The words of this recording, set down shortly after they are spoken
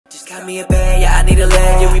Got me a bag, yeah, I need a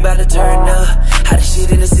leg, yeah, we bout to turn up. Hottest shit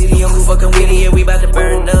in the city, I'm who fucking with it, yeah, we bout to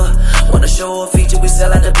burn up. Wanna show a feature, we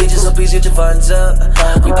sell out the bitches, so please get your funds up.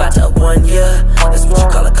 We bout to up 1 year, that's what you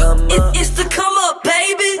call a come up. It's the come up,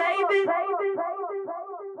 baby.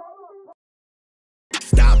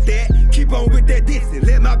 Stop that, keep on with that distance.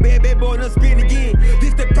 Let my bad boy done spin again.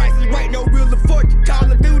 This the price is right, no real fortune. Call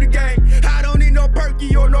it through the game. I don't need no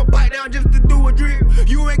perky or no bite down just to do a drip.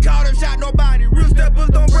 You ain't called or shot nobody. Real steppers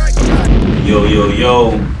don't break.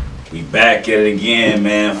 Yo, we back at it again,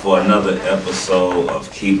 man, for another episode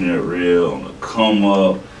of Keeping It Real on the Come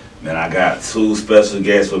Up. Man, I got 2 special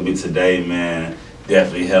guests with me today, man.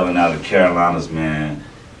 Definitely hailing out of the Carolinas, man.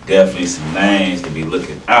 Definitely some names to be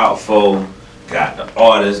looking out for. Got the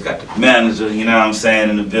artist, got the manager, you know what I'm saying,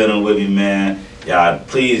 in the building with me, man. Y'all,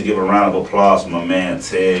 please give a round of applause for my man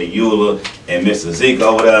Ted Euler and Mr. Zeek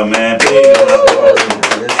over there, man. Please give a round of applause.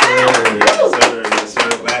 Yes, sir.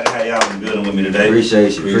 Glad to have y'all in the building with me today.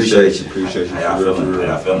 Appreciate you. How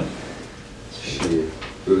y'all feeling? Shit,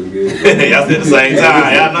 feeling good. Y'all said the same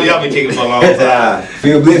time. Y'all know y'all been kicking for a long time.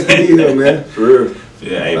 Feel blessed to be here, man. For real.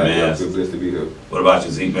 Yeah, hey, man. I feel blessed to be here. What about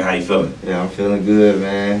you, Zeek, man? How you feeling? Yeah, I'm feeling good,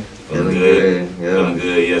 man. Feeling good. Yeah. Feeling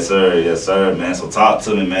good. Yes, sir, man. So talk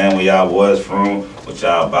to me, man. Where y'all was from? What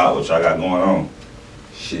y'all about? What y'all got going on?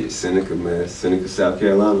 Shit, Seneca, man. Seneca, South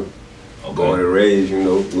Carolina. Okay. Born and raised, you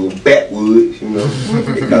know, little backwoods, you know.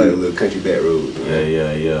 They call it a little country back road.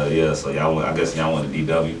 Yeah. So y'all went, I guess y'all went to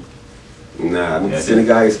DW? Nah, I went to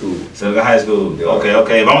Seneca High School. Seneca High School. Yeah.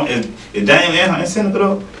 Okay. Is Daniel in Seneca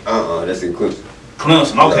though? That's in Clemson.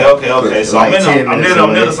 Clemson. Okay. So like I'm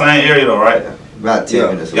near the same area though, right? About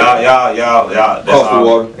 10 minutes. Y'all. Cross the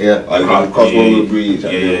water. Yeah. Cross one little bridge. Yeah.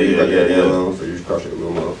 So you just cross it a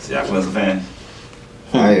little more. So y'all Clemson fans?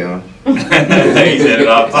 I am. He said it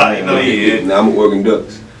all the time. You know he is. Nah, I'm working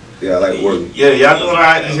ducks. Yeah, I like working. Yeah, y'all doing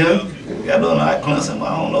alright this year? Y'all doing alright, Clemson? I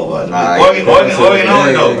don't know about Oregon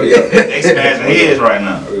only though. They smashing heads right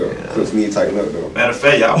now. Clemson need to tighten up though. Matter of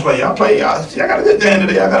fact, y'all play. Y'all got a good game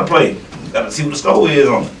today. Y'all gotta play. Gotta see what the score is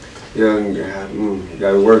on it. Yeah,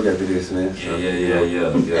 gotta work after this, man. So,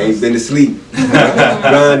 Yeah. Ain't been to sleep.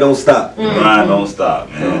 Grind don't stop. Grind don't stop,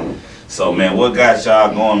 man. So, man, what got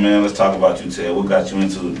y'all going, man? Let's talk about you, Ted. What got you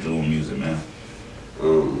into doing music, man?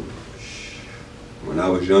 When I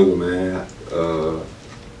was younger, man,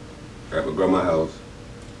 at my grandma's house,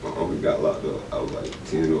 my uncle got locked up. I was like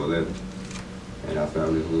 10 or 11, and I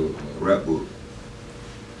found this little rap book.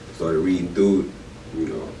 Started reading through it. You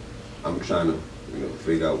know, I'm trying to,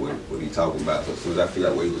 figure out what he talking about. So as soon as I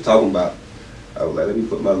figured out what he was talking about, I was like, let me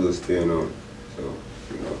put my little spin on it. So,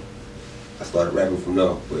 I started rapping from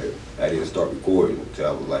there, but I didn't start recording until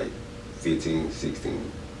I was like 15,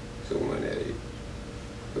 16, somewhere in that age.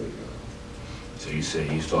 But, so you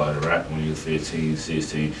said you started rapping when you were 15,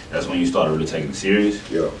 16. That's when you started really taking it serious?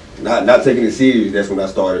 Yeah. Not taking it serious, that's when I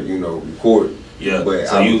started, recording. Yeah. But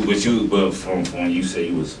from when you said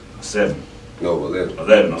you was 7. No, 11.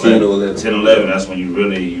 11. 10 or 11. 10, 11, that's when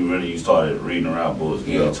you started reading the rap books,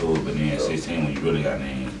 getting into it, but then 16 when you really got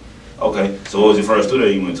in. Okay, so what was your first studio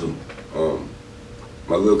you went to?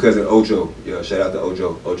 My little cousin Ocho, shout out to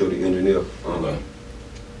Ocho The Engineer. Okay.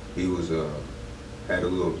 He was, had a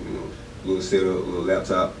little, little setup, little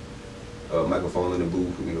laptop, microphone in the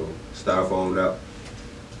booth, styrofoamed out,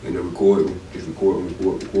 and then recording.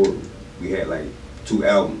 We had like 2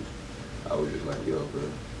 albums. I was just like, yo, bro.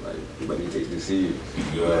 Like, you better take this serious.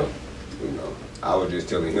 Yeah. I was just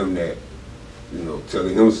telling him that,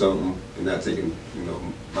 telling him something and not taking,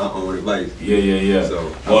 my own advice. Yeah. So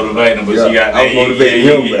motivating him, but you got. I was motivating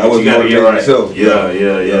him, but I wasn't motivating myself.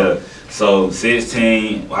 Yeah. So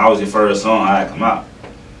 16, how was your first song? How'd it come out?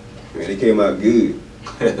 Man, it came out good.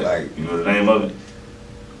 Like, you know the name of it?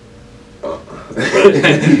 A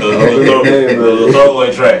little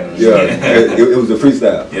throwaway track. Yeah, it was a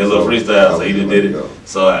freestyle. Yeah, it was a freestyle, so you just did it.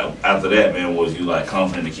 So after that, man, was you like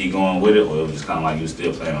confident to keep going with it, or it was just kind of like you were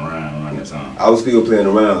still playing around that time? I was still playing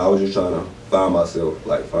around. I was just trying to find myself,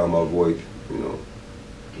 find my voice,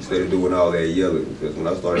 instead of doing all that yelling. Because when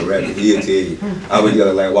I started rapping, he'd tell you, I was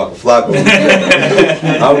yelling like Waka Flocka.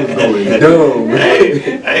 I was going dumb,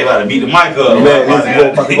 man. Hey, about to beat the mic up. Man, listen,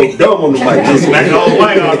 about to go dumb on the mic. Smack the whole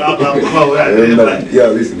mic off the floor.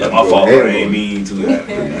 Listen. That's my fault, I ain't mean to that.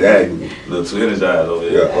 Exactly. A little too energized over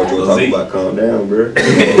here. Yeah, Ocho talking about calm down, bro.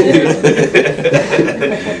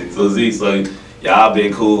 So Zeke, y'all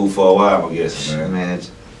been cool for a while, I'm guessing, man. Man,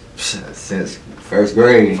 since first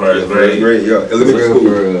grade. First grade, yeah. Elementary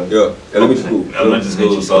school. Elementary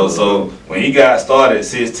school. So when you got started at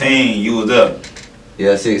 16, you was up.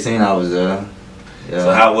 Yeah, 16 I was Yeah.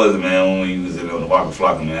 So how was it, man, when you was in the Waka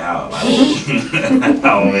Flocka, man? How, like,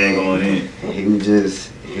 how man going in? He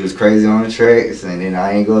was crazy on the tracks, and then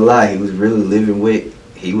I ain't gonna lie, he was really living what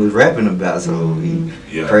he was rapping about. So he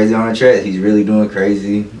crazy on the tracks. He's really doing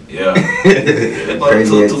crazy. Yeah.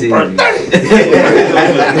 Crazy activity.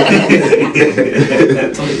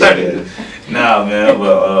 230. Nah, man,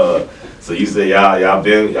 but so you said y'all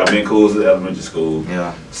been cool since elementary school.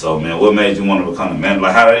 Yeah. So man, what made you want to become a manager?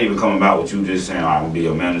 Like, how did that even come about with you just saying, I'm gonna be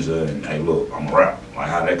your manager and hey, look, I'm a rap? Like,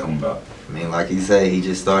 how did that come about? I mean, like he said, he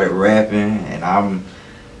just started rapping, and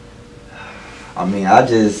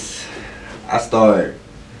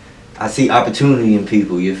I see opportunity in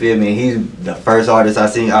people, you feel me? He's the first artist I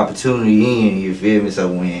seen opportunity in, you feel me? So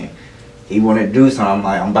when he wanted to do something, I'm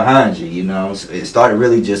like, I'm behind you, you know? So it started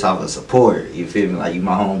really just off of support, you feel me? Like, you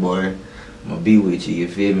my homeboy, I'm gonna be with you, you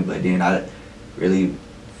feel me? But then I really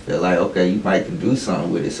felt like, okay, you might can do something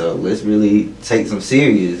with it, so let's really take some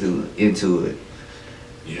serious into it.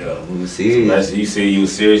 Yeah. We was serious. So you said you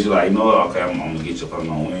was serious, you're like, you know what, okay, I'm gonna get you up on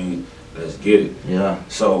my wing. Let's get it. Yeah.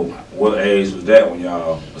 So, what age was that when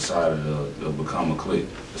y'all decided to become a clique,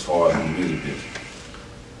 as far as on the music business?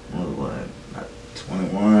 What,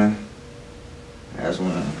 21? That's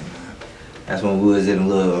when we was in a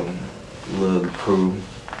little crew,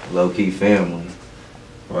 low-key family,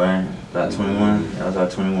 right? About 21. That was our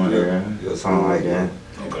 21 era, something like that.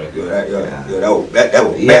 Okay. That was back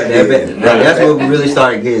then. That's when we really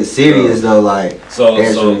started getting serious though, like.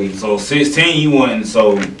 So 16 you went,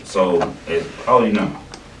 so how old you now?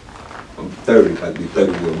 I'm 30, I'd be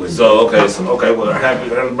 30 with So okay, well happy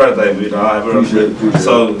birthday, man. Appreciate it.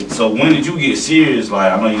 So when did you get serious?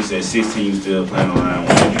 Like, I know you said 16 you still playing around.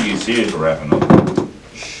 When did you get serious for rapping though?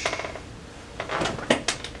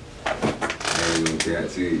 I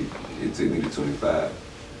tell you, it took me to 25.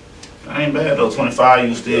 That ain't bad though. 25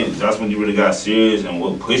 you still, that's when you really got serious, and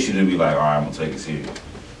what pushed you to be like, alright, I'm gonna take it serious.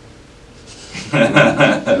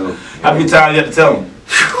 How many times you have to tell them?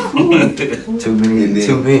 Too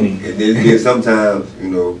many. And then sometimes, you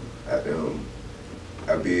know, I'd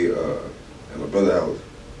be at my brother's house,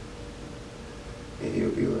 and he'll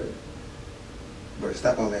be like, bro,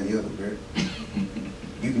 stop all that yelling, bro.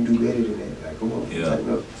 You can do better than that. Like, come on, tighten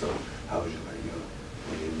up. So I was just like, yo.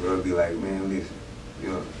 And then bro be like, man, listen,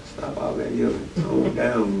 yo, stop all that yelling. Tone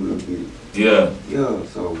down a little bit. Yeah. Yeah,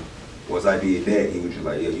 so once I did that, he was just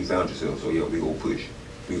like, yeah, you found yourself, so yeah, we gonna push.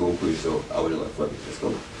 So I was just like, fuck it, let's go.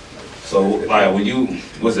 So like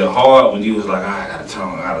was it hard when you was like, I gotta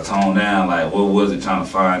tone down? Like, what was it trying to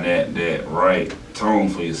find that right tone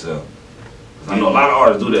for yourself? 'Cause I know a lot of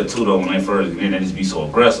artists do that too though. When they first get in, they just be so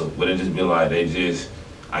aggressive, but it just be like I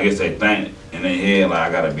guess they think in their head like I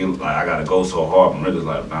gotta go so hard, but really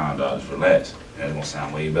like, nah, dog, just relax. And it's gonna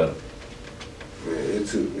sound way better. Man, it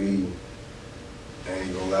took me, I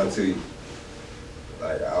ain't gonna lie to you,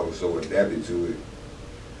 like I was so adapted to it.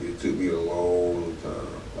 It took me a long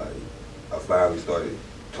time. Like I finally started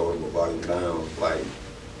toning my volume down like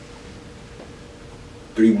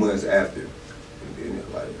 3 months after. And then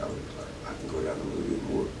like I was like, I can go down a little bit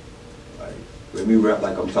more. Like, let me rap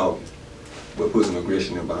like I'm talking, but put some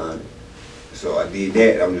aggression in behind it. So I did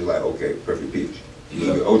that, I'm just like, okay, perfect pitch.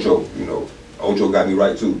 Yeah. Ocho, you know, Ocho got me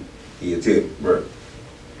right too. He a tip, bro.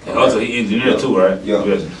 And also he engineered too, right? Yeah.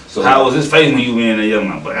 Yes. So how was his face when you were in there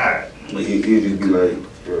yelling? But he'd just be like,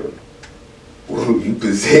 bro, well, you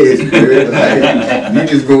possessed, bro. Like, you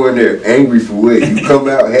just go in there angry for what? You come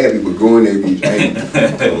out happy, but go in there be angry.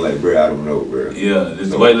 So I'm like, bro, I don't know, bro. Yeah,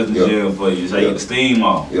 it's the way to the gym for you. So you get the steam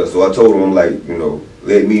off. Yeah, so I told him, I'm like, you know,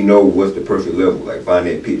 let me know what's the perfect level. Like, find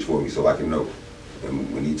that pitch for me so I can know. And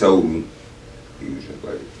when he told me, he was just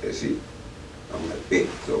like, that's it. I'm like, bet.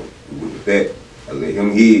 So we went with that. I let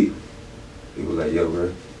him hear. He was like, yo, bro.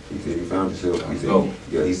 He said, you found yourself. He said,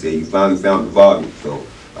 yeah, he said, you finally found the volume. So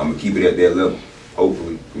I'm going to keep it at that level.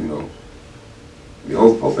 Hopefully, you know.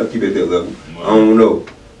 Hopefully I keep it at that level. I don't know.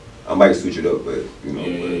 I might switch it up, but, you know.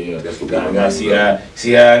 Yeah. That's what I gotta see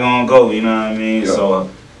how it gonna go, you know what I mean? Yeah.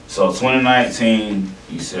 So 2019,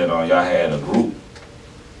 you said y'all had a group.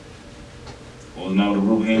 What was the name of the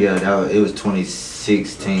group again? Yeah, it was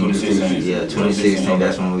 2016. 2016. Yeah, 2016. Okay.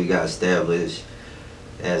 That's when we got established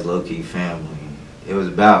as Low Key Family. It was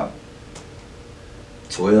about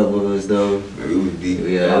 12 of us though. It was deep.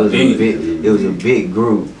 Yeah, it was a big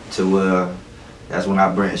group to where that's when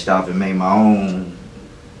I branched off and made my own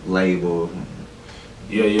label.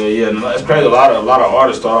 Yeah. No, it's crazy. A lot of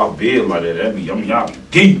artists start off big like that. Y'all be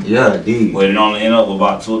deep. Yeah, deep. But it only end up with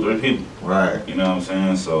about 2 or 3 people. Right. You know what I'm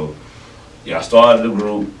saying? So y'all started the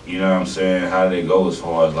group. You know what I'm saying? How did it go as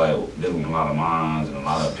far as like dealing with a lot of minds and a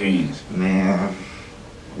lot of opinions? Man,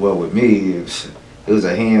 well with me, it was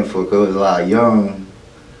a handful because it was a lot of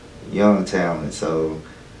young talent. So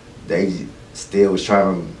they still was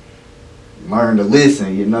trying to learn to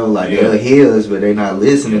listen, you know, like they'll hear us, but they not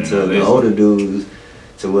listening to the older dudes.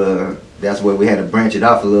 To that's where we had to branch it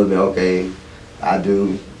off a little bit. Okay, I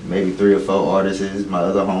do maybe 3 or 4 artists. My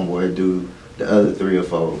other homeboy do the other 3 or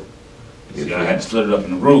 4. So y'all had to split it up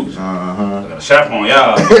in the groups. I got a chaperone,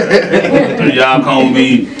 y'all. Y'all come with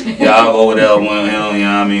me. Y'all go over there with him, you know what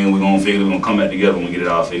I mean? We're gonna come back together when we get it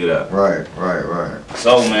all figured out. Right.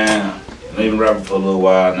 So, man, I've been rapping for a little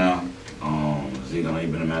while now. Zeek, I know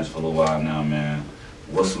you've been a manager for a little while now, man.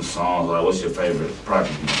 What's some songs, like, what's your favorite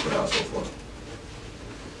project you put out so far?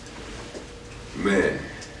 Man,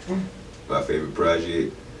 my favorite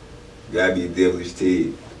project gotta be Devilish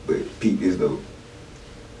Ted, but peep this though.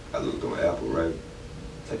 I looked on Apple, right?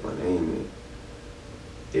 Type my name in.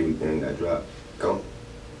 Everything I dropped, come.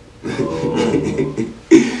 It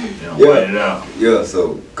out. Yeah,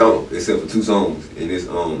 so come, except for 2 songs. And it's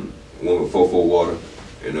one with 4-4 Water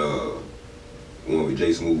and one with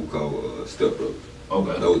J Smooth called Step Brothers.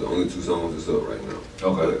 Okay. Those are the only 2 songs that's up right now.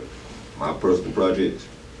 Okay. But my personal projects,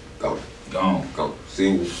 gone. Gone.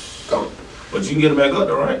 Singles, gone. But you can get it back up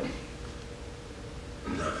though, right?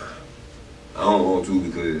 Nah. I don't want to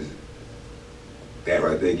because that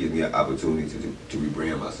right there gives me an opportunity to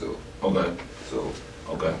rebrand myself. Okay. So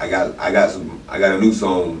okay. I got a new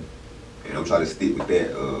song and I'm trying to stick with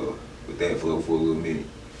that for a little minute.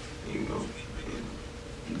 You know.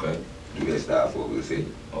 Okay. Do that style for a little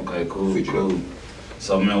second. Okay, cool.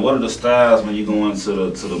 So man, what are the styles when you go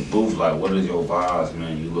into the booth? Like, what is your vibes,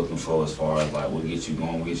 man? You looking for as far as like what gets you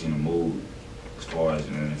going, what gets you in the mood, as far as,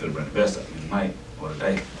 man, if it'll bring the best out of you tonight or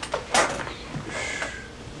today.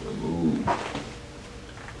 The mood.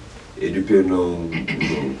 It depends on, you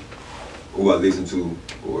know, who I listen to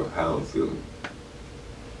or how I'm feeling.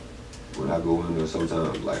 When I go in there,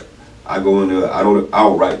 sometimes like I go in there,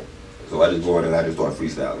 I'll write, so I just go in there and I just start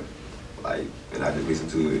freestyling. Like, and I just listen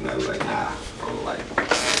to it and I was like, nah, I don't like it.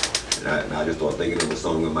 And I just start thinking of a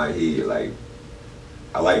song in my head. Like,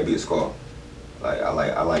 I like Big Scar. Like, I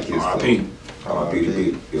like his R.I.P. flow.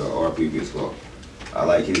 R.I.P. R.I.P. Big Scar. I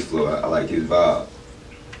like his flow. I like his vibe.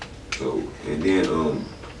 So, and then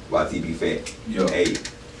YTB Fat. Yeah. Hey,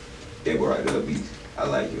 that boy right there, beat. I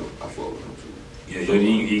like him. I fuck with him too. Yeah,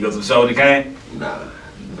 you go to the show that came? Nah.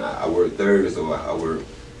 I work third, so I work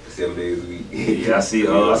 7 days a week. Yeah, I see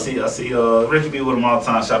Ricky be with him all the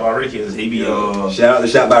time. Shout out Ricky. He be shout out to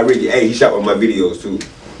Shot by Ricky. Hey, he shot with my videos too.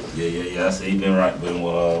 Yeah. I see he been right with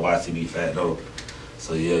YTB Fat though.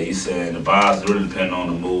 So yeah, you saying the vibes really depend on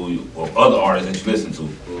the mood or other artists that you listen to.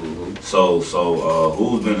 Mm-hmm. So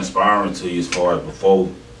who's been inspiring to you as far as before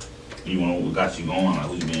you what got you going? Like,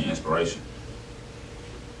 who's been inspiration?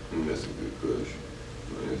 That's a good question.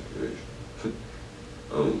 My inspiration.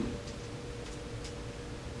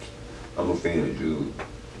 I'm a fan of Jude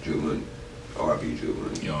Money, R.I.P. Jude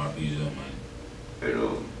Money. Yeah, R.I.P. Jude Money.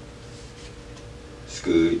 And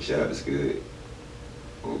Scud, shout out to Scud,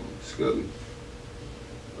 Scully.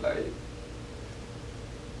 Like,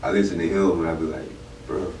 I listen to him and I be like,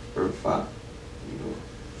 bro, fire. You know,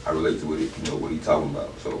 I relate to what he talking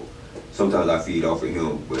about. So sometimes I feed off of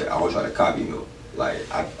him, but I don't try to copy him. Like,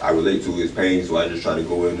 I relate to his pain, so I just try to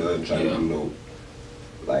go in there and try to, you know,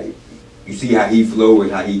 like, you see how he flow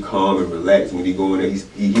and how he calm and relax when he go in there.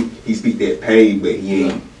 He speak that pain, but he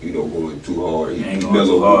ain't, you know, going too hard. He ain't going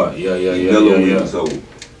mellow too hard. Yeah. Mellow. So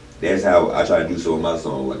that's how I try to do so in my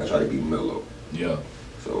song. Like, I try to be mellow. Yeah.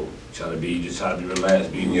 So try to be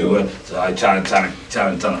relaxed, be good. So I try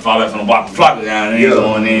to fall back from the Waka Flocka down there,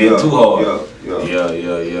 going in too hard.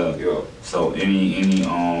 Yeah. So any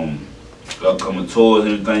upcoming tours,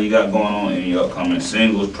 anything you got going on, any upcoming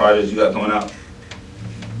singles, projects you got coming out?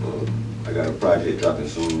 I got a project dropping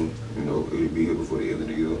soon. You know, it'll be here before the end of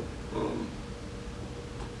the year.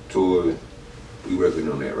 Tour, we working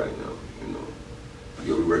on that right now. You know,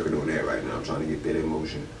 we working on that right now. I'm trying to get that in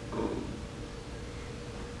motion.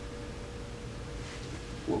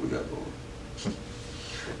 What we got going?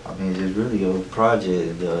 I mean, just really a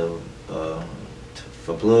project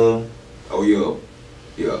for Plug. Oh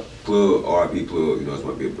yeah, Plug, R.I.P. Plug. You know, it's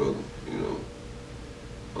my big brother. You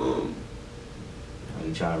know,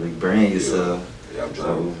 you trying to rebrand yourself. Yeah, I'm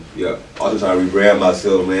trying. Also trying to rebrand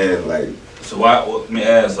myself, man. Like. So let me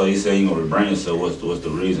ask. So you say you gonna rebrand yourself? What's the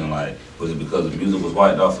reason? Like, was it because the music was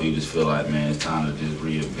wiped off, or you just feel like, man, it's time to just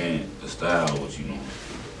reinvent the style of what you know?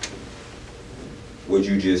 What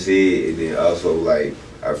you just said, and then also like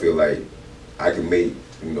I feel like I can make,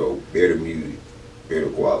 you know, better music, better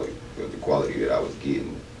quality. But the quality that I was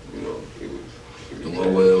getting, you know, it was what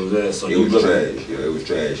was that? So it was trash. Yeah, it was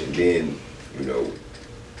trash. And then you know,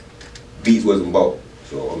 beats wasn't bought.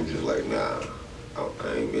 So I'm just like, nah,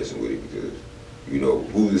 I ain't messing with it because, you know,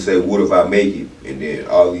 who's to say, what if I make it? And then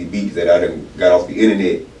all these beats that I done got off the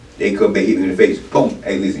internet, they come back, hit me in the face, boom,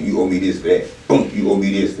 hey, listen, you owe me this for that. Boom, you owe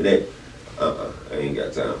me this for that. I ain't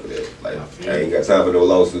got time for that. Like, I ain't got time for no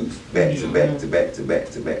lawsuits back to back to back to back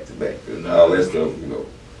to back to back. All that stuff, you know,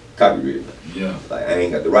 copyrighted. Yeah. Like, I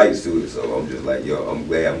ain't got the rights to it, so I'm just like, yo, I'm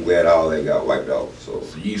glad all that got wiped off. So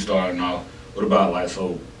you starting off, what about like,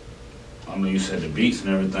 so, I know you said the beats and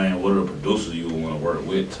everything, what are the producers you would want to work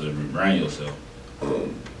with to brand yourself?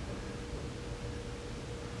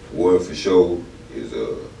 one for sure is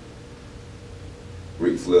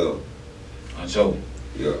Ric Flair. Ocho.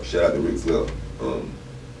 Yeah, shout out to Ric Flair.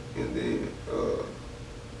 And then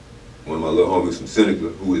one of my little homies from Seneca,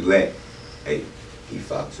 who is black. Hey, he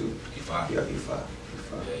 5'2". He 5'? Yeah, he 5'.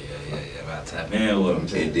 Yeah. About to tap in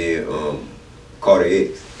with him. And then Carter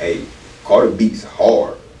X. Hey, Carter beats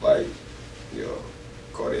hard. Like, yeah,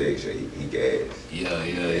 Carter X, yeah, he gas. Yeah.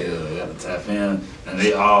 Got to tap in. And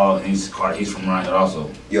they all, he's from around here also.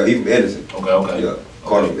 Yeah, he from Anderson. Okay. Yeah,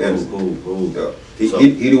 Carter from Anderson. Cool. Yeah.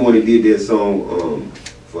 He the one that did that song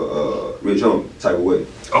for Rich Homie, Type of Way.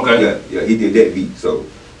 Okay. Yeah, he did that beat, so,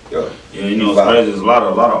 yeah. Yeah, you know, it's crazy. There's a lot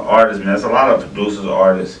of artists, man. There's a lot of producers,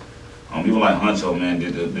 artists. People like Huncho, man,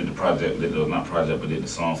 did the project, not project, but did the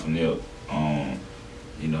song for Nip.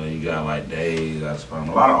 You know, you got like Dave, you got a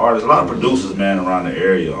lot of artists, a lot of producers, man, around the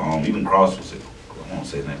area. Even Cross, I won't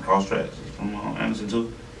say his name, Cross Tracks, he's from Anderson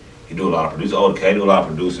too. He do a lot of producing. Oh, okay, do a lot of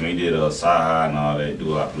producing. He did Sci-Hi and all that. Do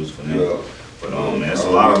a lot of producing for them. Yeah. But man, it's a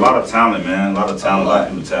lot of talent, man. A lot of talent, a lot of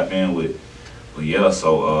people to tap in with. But yeah,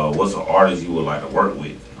 so what's an artist you would like to work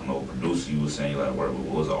with? I know a producer you were saying you like to work with.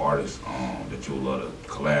 What was an artist that you would love to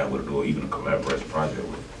collab with, or even a collaboration project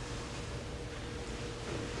with?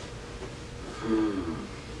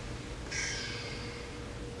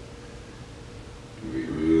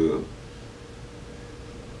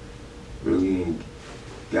 Really ain't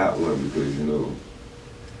got one because, you know,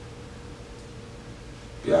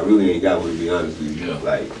 I really ain't got one, to be honest with you. Yeah.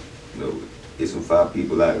 Like, you know, it's some 5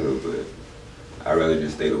 people out here, but I'd rather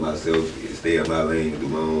just stay to myself, stay in my lane, do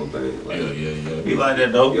my own thing. Like, Yeah. Be like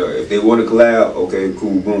that though. Yeah, if they want to collab, okay,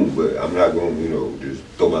 cool, boom. But I'm not going to, you know, just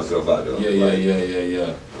throw myself out there.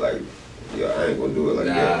 Yeah. Like, yeah, I ain't gonna do it like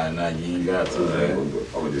that. Nah, you ain't got to, man.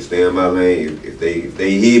 I'm gonna just stay in my lane. If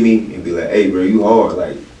they hear me and be like, hey, bro, you hard,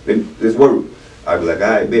 like, let's work. I'd be like, all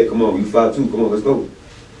right, bet, come on, you 5'2", come on, let's go.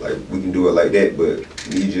 Like, we can do it like that, but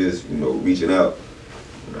me just, you know, reaching out,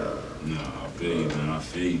 nah. I feel you, man, I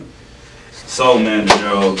feel you. So, man,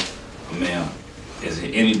 Gerald, man, is there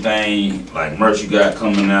anything, like merch you got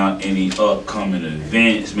coming out, any upcoming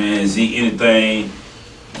events, man? Zeke, anything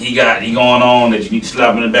he going on that you need to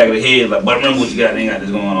slap in the back of the head? Like, but remember what you got, ain't got this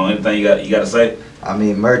going on. Anything you got to say? I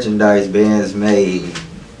mean, merchandise Bands Made,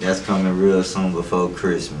 that's coming real soon before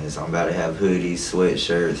Christmas. I'm about to have hoodies,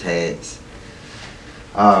 sweatshirts, hats,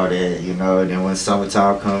 all that, you know. Then when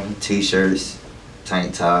summertime comes, t-shirts,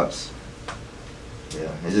 tank tops. Yeah,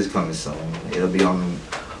 it's just coming soon. It'll be on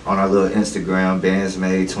our little Instagram, Bands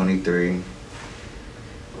Made 23.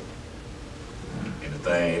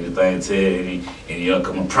 Anything, Ted? Any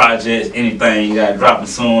upcoming projects? Anything you got dropping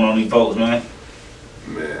soon on these folks, man?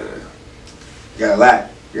 Man, got a lot.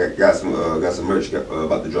 Got some merch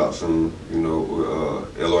about to drop soon. You know,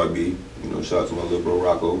 LRB. You know, shout out to my little bro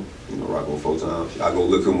Rocco. You know, Rocco 4 times. I go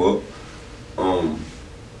look him up.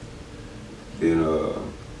 Then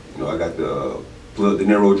you know, I got the Plug De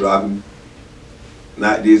Niro dropping.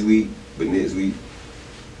 Not this week, but next week.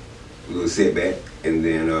 A little setback, and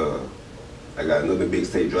then I got another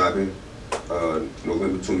mixtape dropping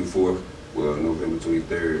November 24th. Well, November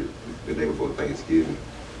 23rd, the day before Thanksgiving.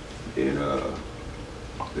 Then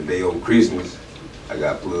the day on Christmas, I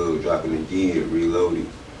got Plug dropping again, Reloaded.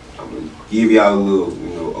 I'm gonna give y'all a little,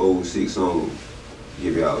 you know, old 6 songs.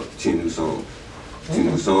 Give y'all 10 new songs. 10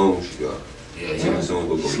 new songs, yeah. 10 new songs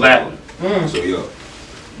will go slapping. So yeah.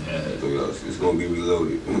 So yeah, it's gonna be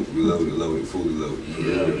reloaded, loaded, fully loaded.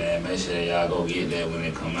 Yeah, man. Make sure y'all go get that when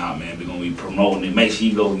it come out, man. We're gonna be promoting it. Make sure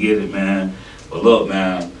you go get it, man. But look,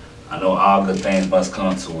 man, I know all good things must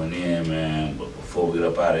come to an end, man. But before we get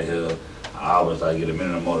up out of here, I always like to get a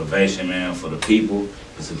minute of motivation, man, for the people.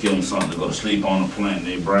 Just to give them something to go to sleep on and plant in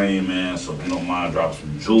their brain, man. So if you don't mind, drop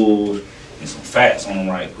some jewels and some facts on them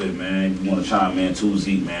right quick, man. If you want to chime in too,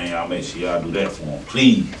 Zeke, man, y'all make sure y'all do that for them,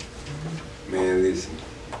 please. Man, listen.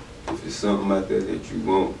 If there's something out there that you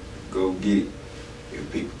want, go get it.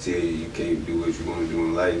 If people tell you you can't do what you want to do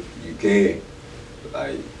in life, you can.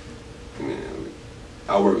 Like, man,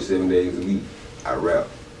 I work 7 days a week. I rap.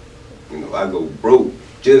 You know, I go broke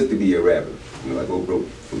just to be a rapper. You know, I go broke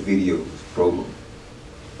for videos, promo.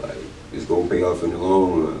 Like, it's gonna pay off in the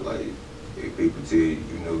long run. Like, if people tell you,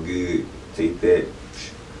 you know, good, take that,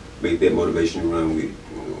 make that motivation to run with it.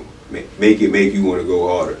 You know, make you want to go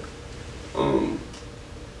harder.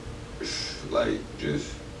 Like,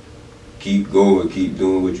 just keep going, keep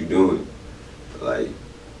doing what you're doing. Like,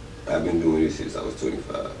 I've been doing this since I was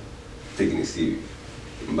 25, taking it serious.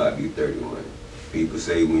 I'm about to be 31. People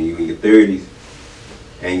say when you in your 30s,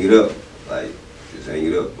 hang it up. Like, just hang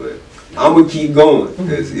it up. But I'm gonna keep going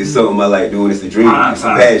because it's something I like doing. It's a dream. It's a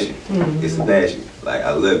passion. It's a passion. Like,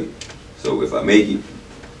 I love it. So if I make it,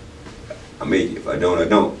 I make it. If I don't, I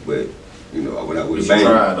don't. But you know, I went out with a bang.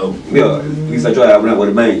 Try, though. Yeah, at least I tried. I went out with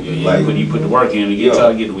a bang. Yeah, like, when you put the work in to get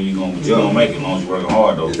try to get to where you gonna make it, as long as you're working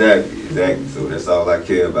hard though. Exactly. So that's all I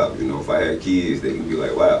care about. You know, if I had kids, they can be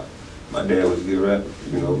like, wow, my dad was a good rapper.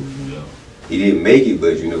 You know, he didn't make it,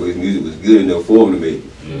 but you know, his music was good enough for him to make it.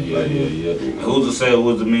 Yeah. You know. Who's to say it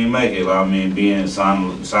was the mean make it? Like, I mean, being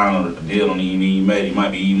signed a deal on the mean made it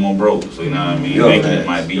might be even more broke. So you know what I mean? Making it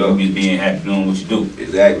might be you just being happy doing what you do.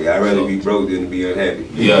 Exactly. I'd rather be broke than to be unhappy.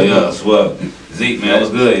 Yeah, I swear. Zeek, man,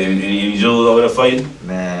 what's good? Any jewels over there for you?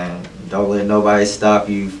 Man, don't let nobody stop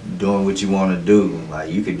you doing what you want to do.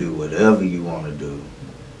 Like, you can do whatever you want to do.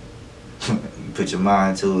 You put your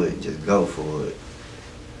mind to it, just go for it.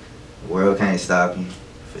 The world can't stop you.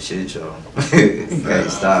 For shit, show. You can't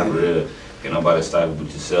stop it. Real. Can't nobody stop it but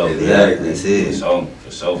yourself. Exactly, that's it. For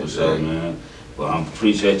sure, man. Well, I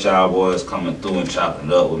appreciate y'all boys coming through and chopping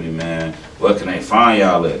it up with me, man. Where can they find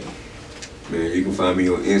y'all at? Man, you can find me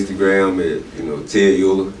on Instagram at, you know, Ted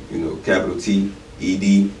Euler, you know, capital T,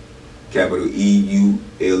 E-D, capital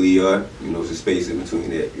E-U-L-E-R. You know, it's a space in between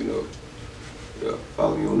that, you know. Yeah,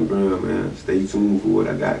 follow me on the ground, man. Stay tuned for what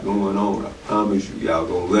I got going on. I promise you, y'all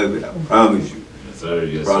gonna love it. I promise you. Yes, sir.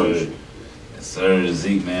 Yes, sir. Yes, sir.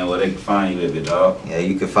 Zeke, man, where they can find you at it, dog? Yeah,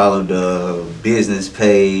 you can follow the business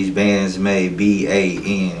page, Bands Made,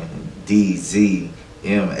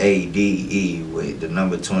 BANDZMADE with the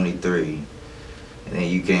number 23. And then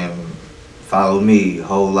you can follow me,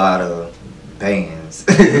 whole lot of bands.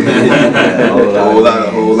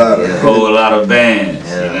 Whole lot of bands.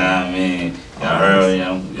 Yeah. You know what I mean? Y'all heard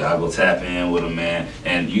him. Y'all go tap in with him, man.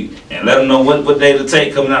 And let them know what day the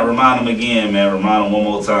tape coming out. Remind them again, man. Remind them one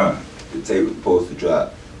more time. The tape was supposed to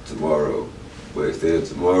drop tomorrow, but instead of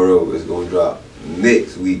tomorrow, it's gonna drop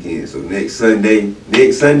next weekend. So next Sunday,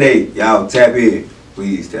 y'all tap in.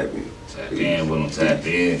 Please tap in. Tap in with them, tap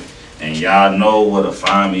in. And y'all know where to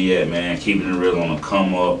find me at, man. Keeping it real on the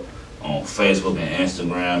Come Up on Facebook and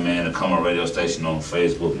Instagram, man. The Comeup Radio Station on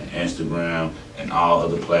Facebook and Instagram and all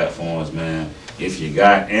other platforms, man. If you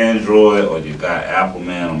got Android or you got Apple,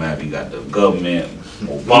 man, or maybe you got the government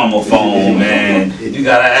Obama phone, man. If you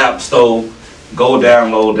got an app store, go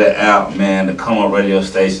download that app, man. The Comeup Radio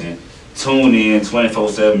Station. Tune in,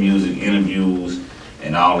 24/7 music, interviews,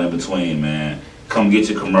 and all in between, man. Come get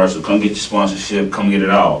your commercial, come get your sponsorship, come get it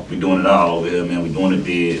all. We doing it all over here, man. We doing it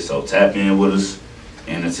big. So tap in with us.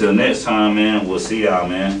 And until next time, man, we'll see y'all,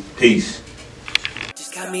 man. Peace.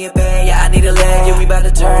 Just got me a bag, yeah, I need a lag, yeah, we bout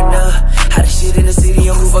to turn up. Hot as shit in the city,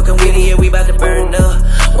 I'm who fucking with it, yeah, we bout to burn up.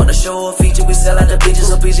 Wanna show a feature, we sell out the bitches,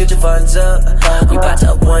 so please get your funds up. We bout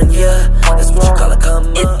to up 1 year, that's what you call a come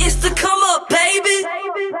up. It's the come